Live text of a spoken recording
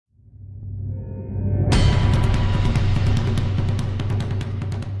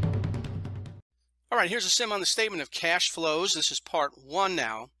All right, here's a sim on the statement of cash flows. This is part 1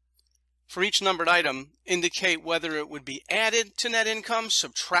 now. For each numbered item, indicate whether it would be added to net income,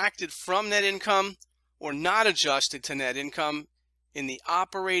 subtracted from net income, or not adjusted to net income in the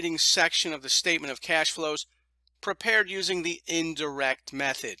operating section of the statement of cash flows prepared using the indirect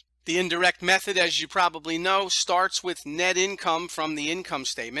method. The indirect method, as you probably know, starts with net income from the income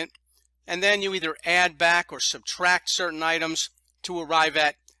statement, and then you either add back or subtract certain items to arrive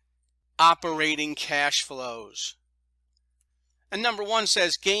at operating cash flows. And number 1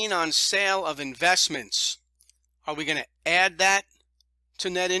 says gain on sale of investments. Are we going to add that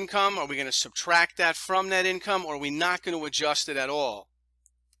to net income? Are we going to subtract that from net income? Or are we not going to adjust it at all?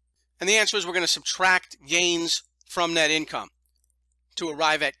 And the answer is we're going to subtract gains from net income to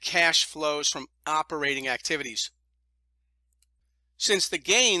arrive at cash flows from operating activities. Since the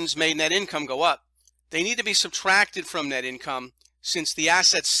gains made net income go up, they need to be subtracted from net income since the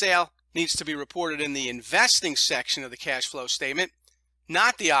asset sale needs to be reported in the investing section of the cash flow statement,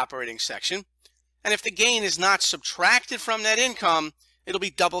 not the operating section. And if the gain is not subtracted from net income, it'll be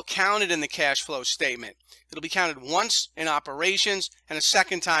double counted in the cash flow statement. It'll be counted once in operations and a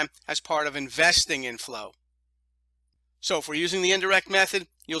second time as part of investing inflow. So if we're using the indirect method,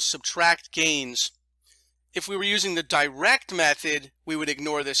 you'll subtract gains. If we were using the direct method, we would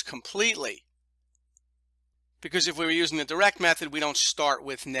ignore this completely. Because if we were using the direct method, we don't start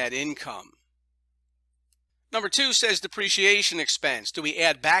with net income. Number 2 says depreciation expense. Do we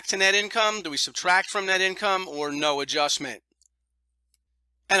add back to net income? Do we subtract from net income, or no adjustment?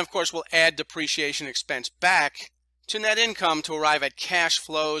 And of course, we'll add depreciation expense back to net income to arrive at cash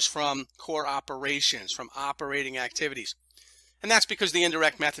flows from core operations, from operating activities. And that's because the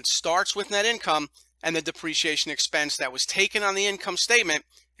indirect method starts with net income, and the depreciation expense that was taken on the income statement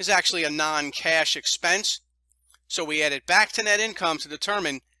is actually a non-cash expense. So we add it back to net income to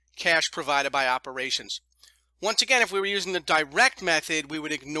determine cash provided by operations. Once again, if we were using the direct method, we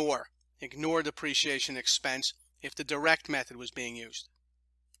would ignore depreciation expense if the direct method was being used.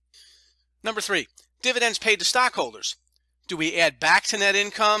 Number 3, dividends paid to stockholders. Do we add back to net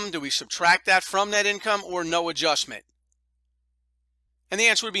income? Do we subtract that from net income, or no adjustment? And the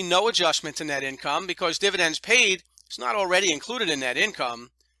answer would be no adjustment to net income, because dividends paid is not already included in net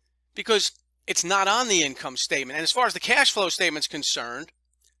income, because it's not on the income statement. And as far as the cash flow statement is concerned,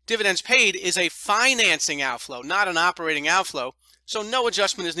 dividends paid is a financing outflow, not an operating outflow. So no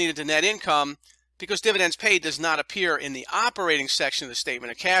adjustment is needed to net income because dividends paid does not appear in the operating section of the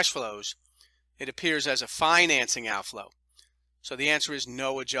statement of cash flows. It appears as a financing outflow. So the answer is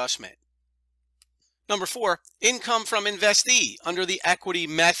no adjustment. Number 4, income from investee under the equity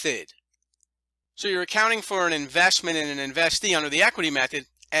method. So you're accounting for an investment in an investee under the equity method,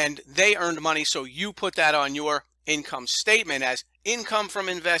 and they earned money, so you put that on your income statement as income from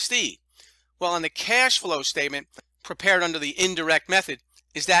investee. Well, on the cash flow statement prepared under the indirect method,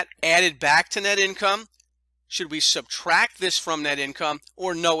 is that added back to net income? Should we subtract this from net income,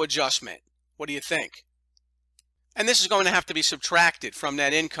 or no adjustment? What do you think? And this is going to have to be subtracted from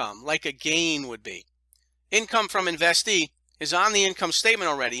net income, like a gain would be. Income from investee is on the income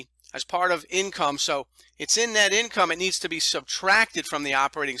statement already as part of income, so it's in net income. It needs to be subtracted from the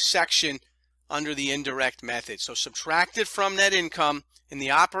operating section under the indirect method. So subtract it from net income in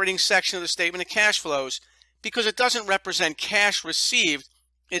the operating section of the statement of cash flows because it doesn't represent cash received,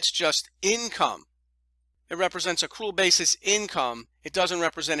 it's just income. It represents accrual basis income. It doesn't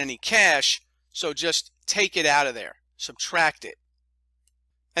represent any cash, so just take it out of there, subtract it.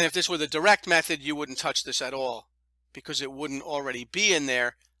 And if this were the direct method, you wouldn't touch this at all because it wouldn't already be in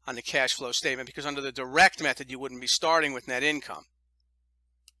there on the cash flow statement, because under the direct method you wouldn't be starting with net income.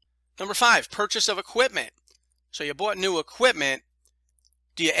 Number 5, purchase of equipment. So you bought new equipment.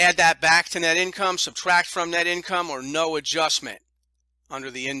 Do you add that back to net income, subtract from net income, or no adjustment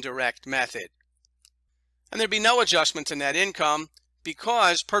under the indirect method? And there'd be no adjustment to net income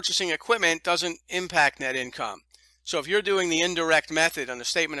because purchasing equipment doesn't impact net income. So if you're doing the indirect method on the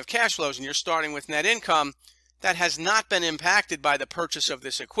statement of cash flows and you're starting with net income, that has not been impacted by the purchase of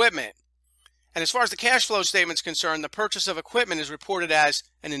this equipment. And as far as the cash flow statement is concerned, the purchase of equipment is reported as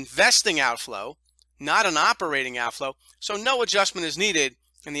an investing outflow, not an operating outflow. So no adjustment is needed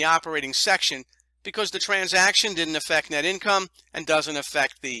in the operating section because the transaction didn't affect net income and doesn't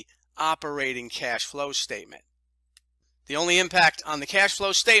affect the operating cash flow statement. The only impact on the cash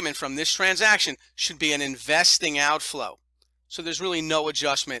flow statement from this transaction should be an investing outflow. So there's really no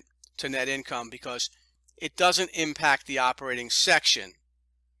adjustment to net income because it doesn't impact the operating section.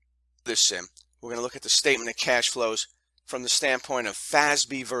 This sim, we're going to look at the statement of cash flows from the standpoint of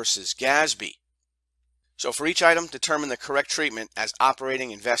FASB versus GASB. So for each item, determine the correct treatment as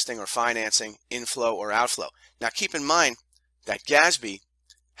operating, investing, or financing, inflow or outflow. Now keep in mind that GASB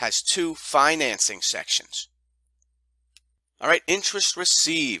has two financing sections. All right, interest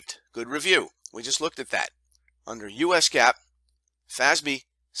received. Good review. We just looked at that. Under US GAAP, FASB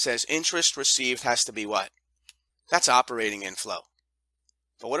says interest received has to be what? That's operating inflow.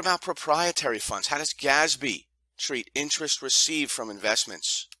 But what about proprietary funds? How does GASB treat interest received from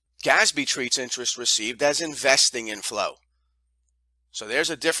investments? GASB treats interest received as investing inflow. So there's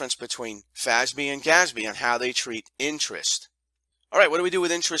a difference between FASB and GASB on how they treat interest. All right, what do we do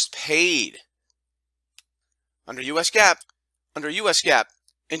with interest paid? Under US GAAP,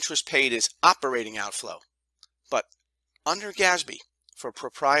 interest paid is operating outflow. But under GASB, for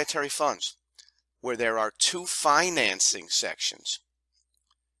proprietary funds, where there are two financing sections,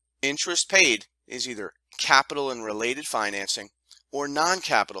 interest paid is either capital and related financing or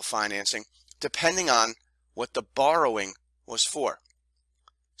non-capital financing, depending on what the borrowing was for.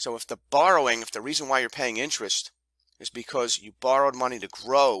 So if the reason why you're paying interest is because you borrowed money to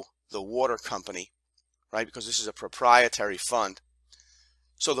grow the water company, right? Because this is a proprietary fund.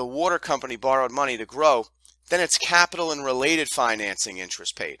 So the water company borrowed money to grow, then it's capital and related financing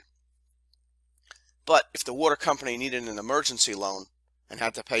interest paid. But if the water company needed an emergency loan and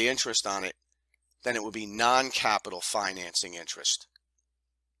had to pay interest on it, then it would be non-capital financing interest.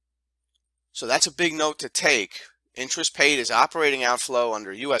 So that's a big note to take. Interest paid is operating outflow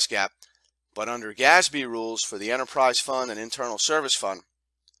under US GAAP, but under GASB rules for the enterprise fund and internal service fund,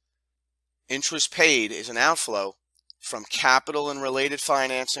 interest paid is an outflow from capital and related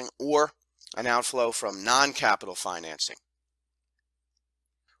financing or an outflow from non-capital financing.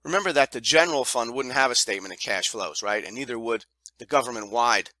 Remember that the general fund wouldn't have a statement of cash flows, right? And neither would the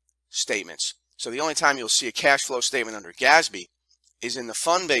government-wide statements. So the only time you'll see a cash flow statement under GASB is in the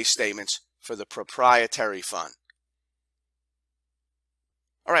fund-based statements for the proprietary fund.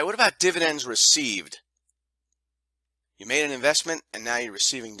 All right, what about dividends received? You made an investment and now you're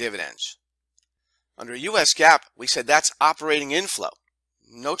receiving dividends. Under US GAAP, we said that's operating inflow.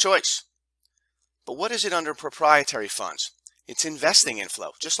 No choice. But what is it under proprietary funds? It's investing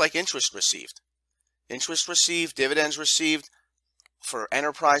inflow, just like interest received. Interest received, dividends received for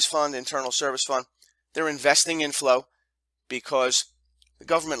enterprise fund, internal service fund, they're investing inflow because the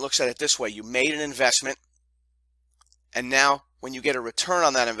government looks at it this way. You made an investment, and now when you get a return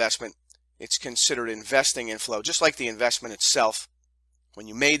on that investment, it's considered investing inflow, just like the investment itself. When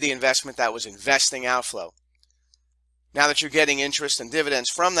you made the investment, that was investing outflow. Now that you're getting interest and dividends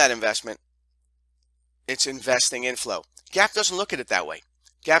from that investment, it's investing inflow. GAAP doesn't look at it that way.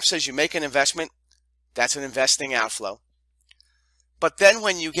 GAAP says you make an investment, that's an investing outflow. But then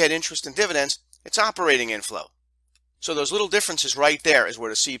when you get interest and dividends, it's operating inflow. So those little differences right there is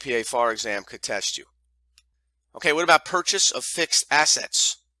where the CPA FAR exam could test you. Okay, what about purchase of fixed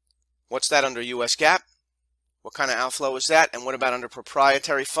assets? What's that under US GAAP? What kind of outflow is that? And what about under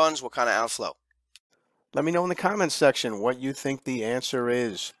proprietary funds? What kind of outflow? Let me know in the comments section what you think the answer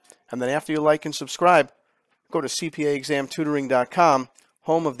is. And then after you like and subscribe, go to CPAexamtutoring.com,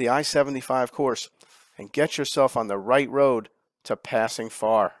 home of the I-75 course, and get yourself on the right road to passing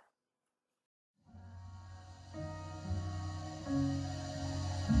FAR.